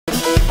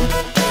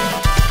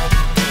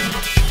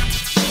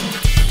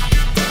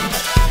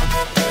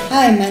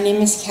Hi, my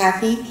name is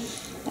Kathy,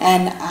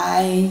 and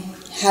I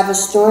have a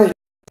story.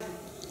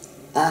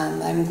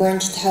 I'm going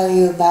to tell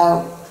you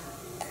about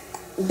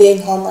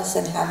being homeless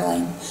and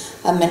having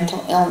a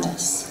mental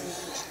illness.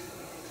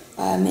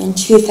 In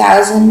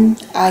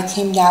 2000, I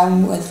came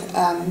down with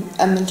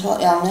a mental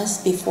illness.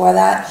 Before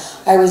that,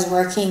 I was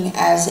working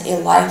as a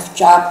life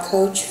job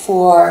coach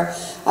for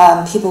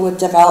people with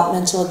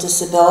developmental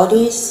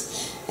disabilities,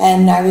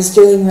 and I was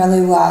doing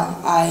really well.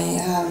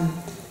 I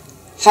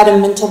had a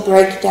mental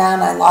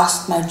breakdown. I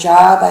lost my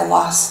job. I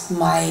lost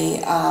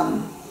my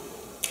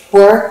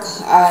work.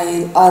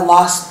 I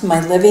lost my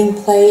living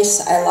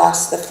place. I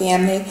lost the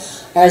family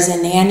I was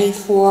a nanny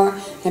for,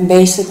 and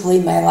basically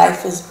my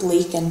life was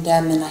bleak and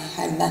dim, and I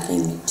had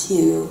nothing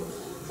to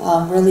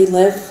really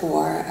live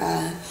for.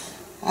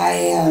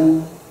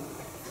 I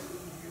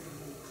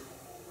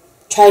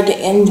tried to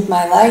end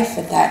my life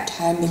at that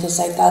time because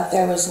I thought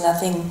there was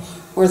nothing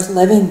worth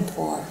living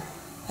for.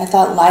 I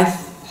thought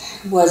life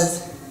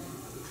was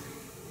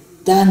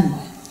done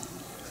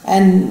with.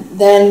 And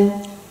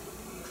then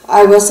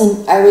I was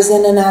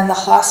in and out of the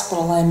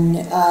hospital, and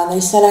they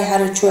said I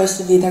had a choice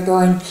of either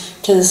going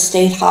to the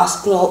state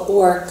hospital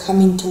or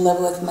coming to live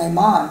with my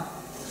mom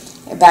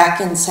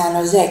back in San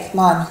Jose. Come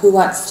on, who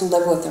wants to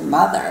live with their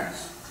mother?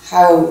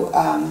 How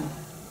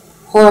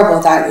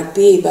horrible that would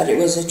be, but it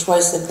was a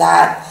choice of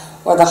that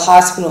or the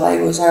hospital. I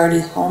was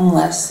already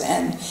homeless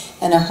and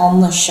in a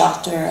homeless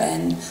shelter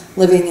and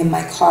living in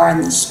my car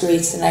in the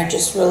streets, and I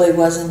just really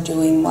wasn't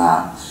doing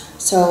well.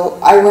 So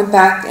I went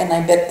back and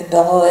I bit the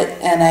bullet,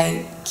 and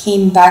I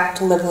came back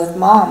to live with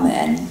Mom,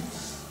 and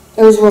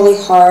it was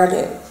really hard.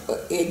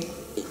 It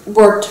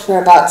worked for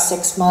about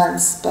 6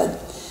 months, but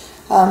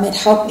it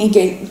helped me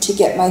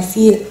get my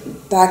feet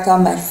back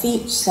on my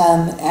feet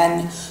some,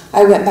 and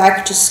I went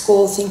back to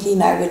school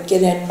thinking I would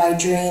get in my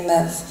dream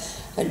of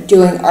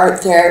doing art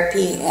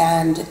therapy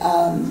and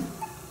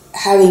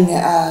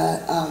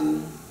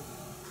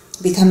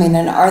becoming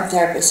an art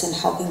therapist and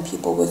helping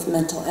people with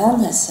mental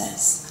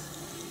illnesses.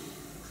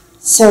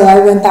 So I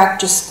went back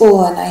to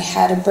school and I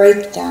had a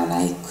breakdown.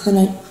 I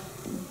couldn't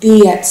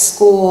be at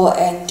school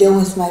and deal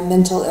with my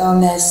mental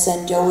illness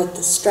and deal with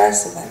the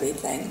stress of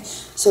everything.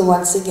 So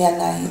once again,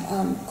 I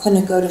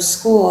couldn't go to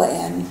school,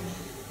 and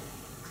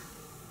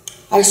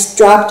I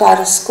dropped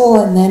out of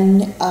school, and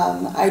then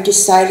I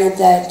decided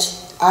that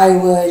I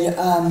would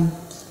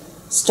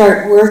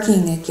start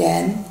working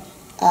again.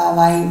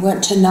 I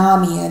went to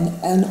NAMI,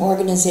 an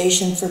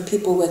organization for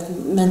people with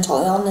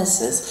mental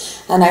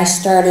illnesses, and I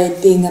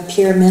started being a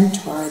peer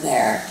mentor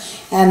there.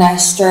 And I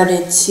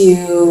started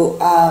to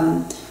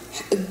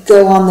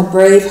go on the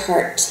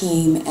Braveheart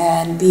team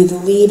and be the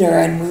leader,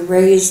 and we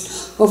raised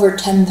over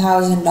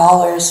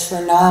 $10,000 for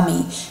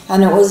NAMI,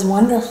 and it was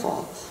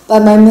wonderful.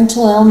 But my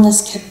mental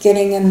illness kept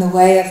getting in the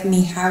way of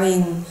me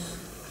having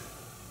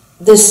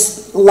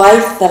this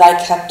life that I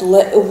kept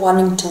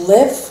wanting to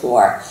live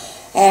for.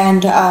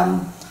 And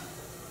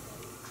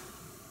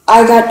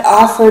I got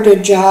offered a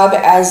job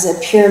as a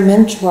peer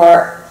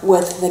mentor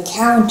with the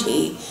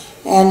county,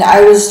 and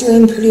I was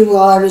doing pretty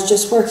well. I was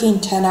just working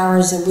 10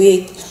 hours a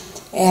week,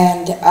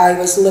 and I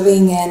was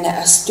living in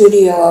a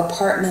studio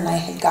apartment. I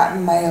had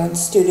gotten my own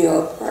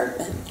studio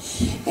apartment,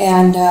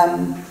 and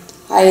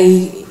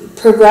I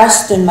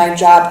progressed in my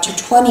job to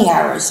 20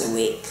 hours a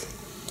week,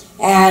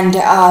 and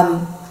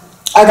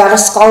I got a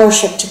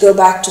scholarship to go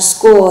back to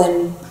school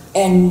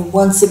and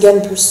once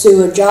again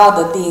pursue a job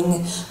of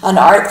being an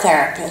art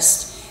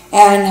therapist.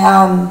 And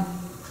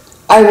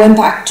I went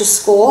back to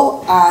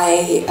school.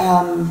 I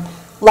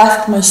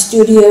left my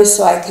studio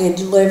so I could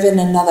live in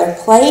another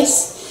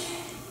place.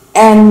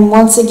 And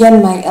once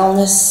again, my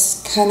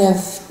illness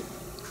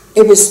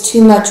it was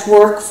too much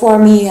work for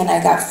me, and I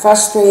got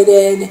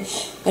frustrated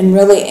and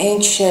really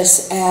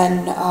anxious,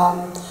 and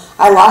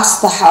I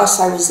lost the house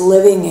I was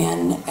living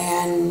in,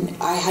 and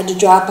I had to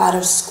drop out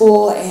of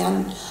school,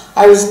 and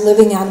I was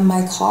living out of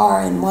my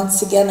car, and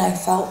once again I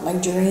felt my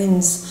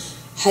dreams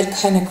had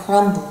kind of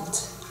crumbled.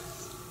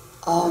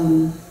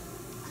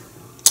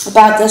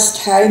 About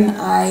this time,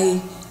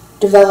 I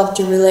developed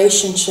a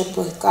relationship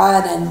with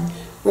God and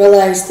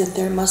realized that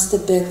there must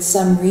have been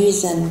some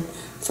reason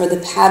for the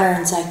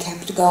patterns I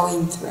kept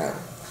going through.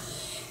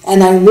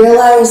 And I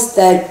realized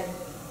that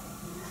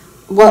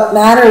what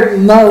mattered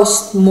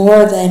most,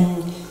 more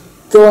than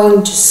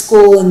going to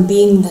school and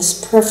being this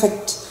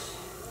perfect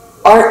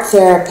art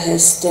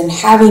therapist and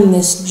having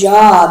this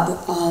job,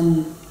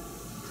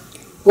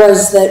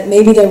 was that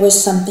maybe there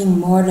was something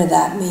more to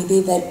that.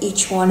 Maybe that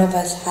each one of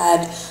us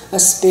had a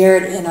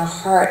spirit in our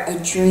heart, a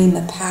dream,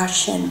 a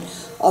passion,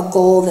 a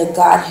goal that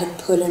God had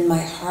put in my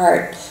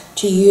heart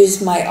to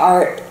use my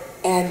art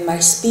and my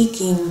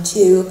speaking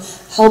to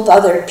help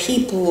other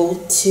people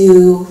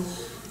to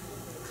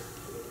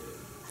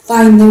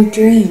find their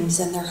dreams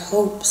and their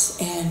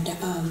hopes. And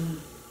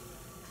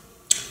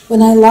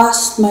when I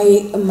lost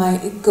my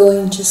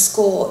going to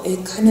school,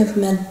 it kind of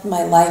meant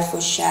my life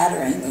was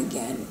shattering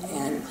again,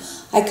 and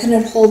I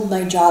couldn't hold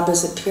my job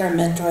as a peer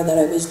mentor that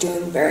I was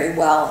doing very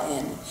well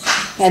in.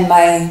 And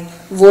my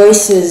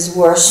voices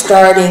were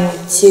starting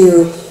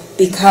to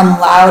become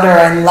louder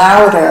and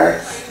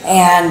louder,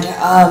 and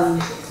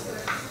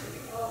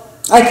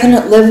I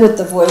couldn't live with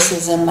the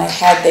voices in my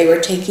head. They were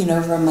taking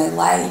over my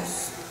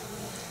life.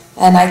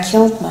 And I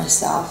killed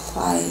myself.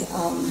 I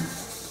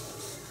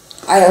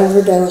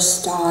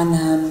overdosed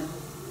on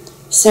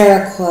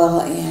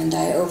Seroquel, and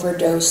I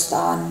overdosed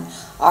on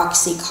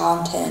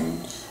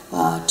OxyContin.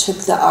 Took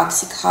the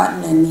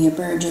OxyContin in the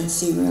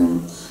emergency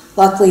room.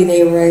 Luckily,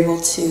 they were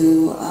able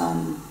to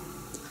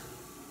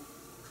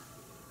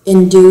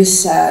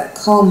induce a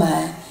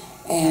coma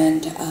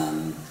and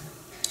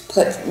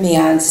put me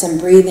on some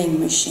breathing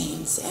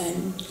machines.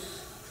 And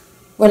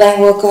when I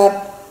woke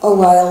up a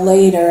while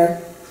later,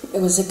 it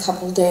was a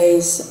couple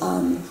days,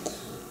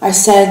 I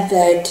said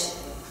that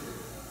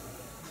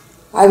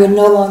I would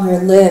no longer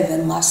live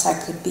unless I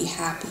could be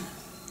happy.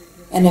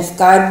 And if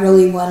God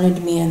really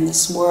wanted me in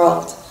this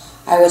world,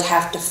 I would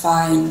have to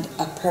find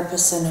a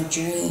purpose and a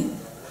dream.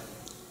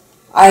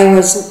 I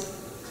was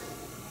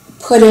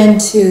put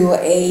into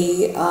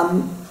a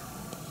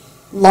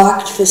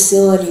locked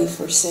facility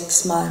for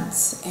 6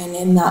 months, and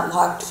in that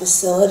locked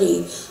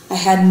facility, I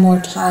had more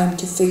time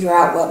to figure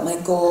out what my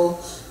goal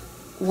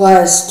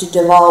was, to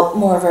develop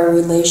more of a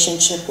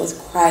relationship with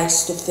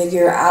Christ, to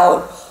figure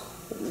out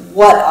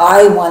what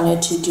I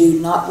wanted to do,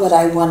 not what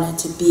I wanted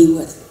to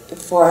be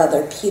for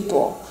other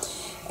people.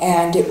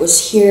 And it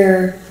was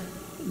here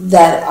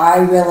that I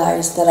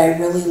realized that I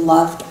really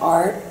loved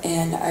art,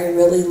 and I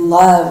really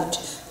loved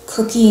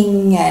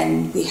cooking,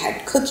 and we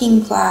had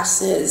cooking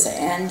classes,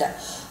 and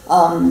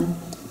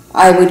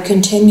I would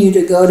continue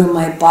to go to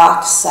my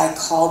box. I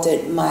called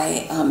it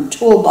my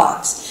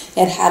toolbox.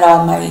 It had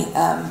all my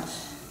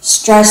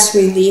stress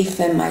relief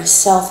and my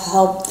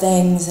self-help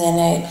things in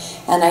it,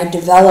 and I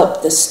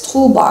developed this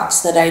toolbox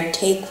that I'd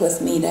take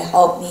with me to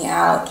help me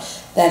out,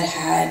 that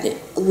had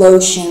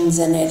lotions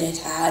in it, it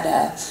had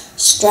a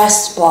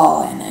stress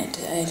ball in it,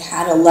 it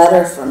had a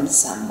letter from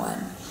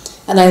someone.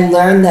 And I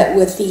learned that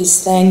with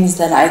these things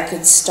that I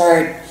could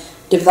start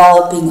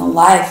developing a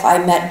life.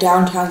 I met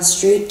Downtown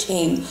Street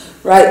Team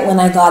right when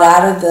I got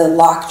out of the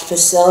locked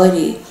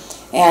facility,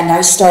 and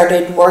I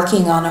started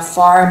working on a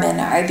farm,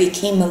 and I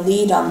became a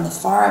lead on the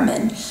farm,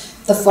 and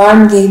the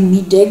farm gave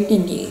me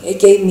dignity, it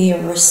gave me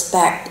a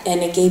respect,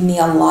 and it gave me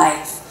a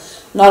life.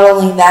 Not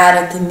only that,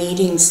 at the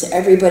meetings,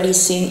 everybody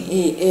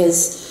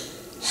is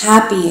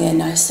happy,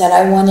 and I said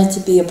I wanted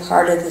to be a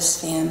part of this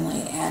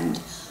family, and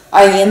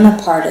I am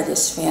a part of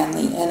this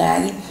family, and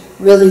I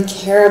really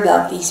care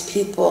about these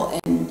people,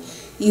 and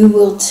you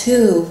will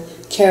too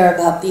care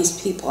about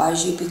these people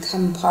as you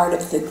become part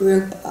of the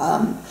group.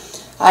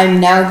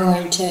 I'm now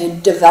going to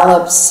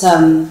develop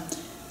some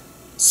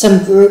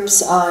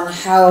groups on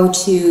how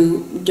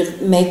to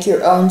make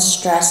your own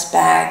stress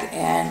bag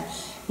and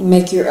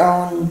make your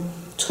own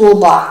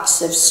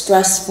toolbox of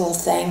stressful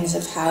things,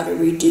 of how to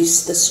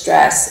reduce the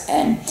stress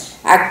and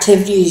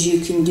activities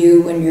you can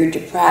do when you're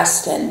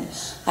depressed. And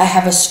I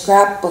have a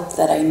scrapbook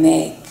that I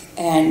make,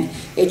 and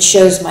it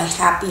shows my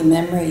happy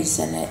memories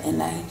in it,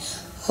 and I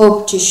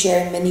hope to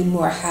share many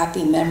more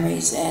happy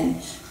memories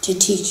and to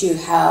teach you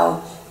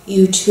how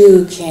you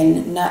too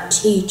can not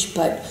teach,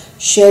 but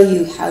show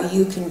you how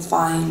you can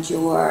find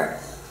your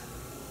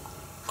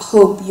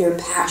hope, your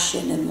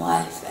passion in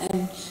life.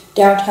 And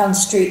Downtown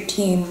Street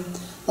Team,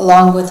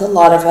 along with a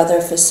lot of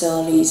other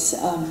facilities,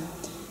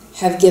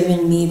 have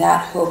given me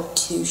that hope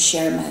to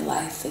share my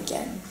life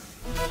again.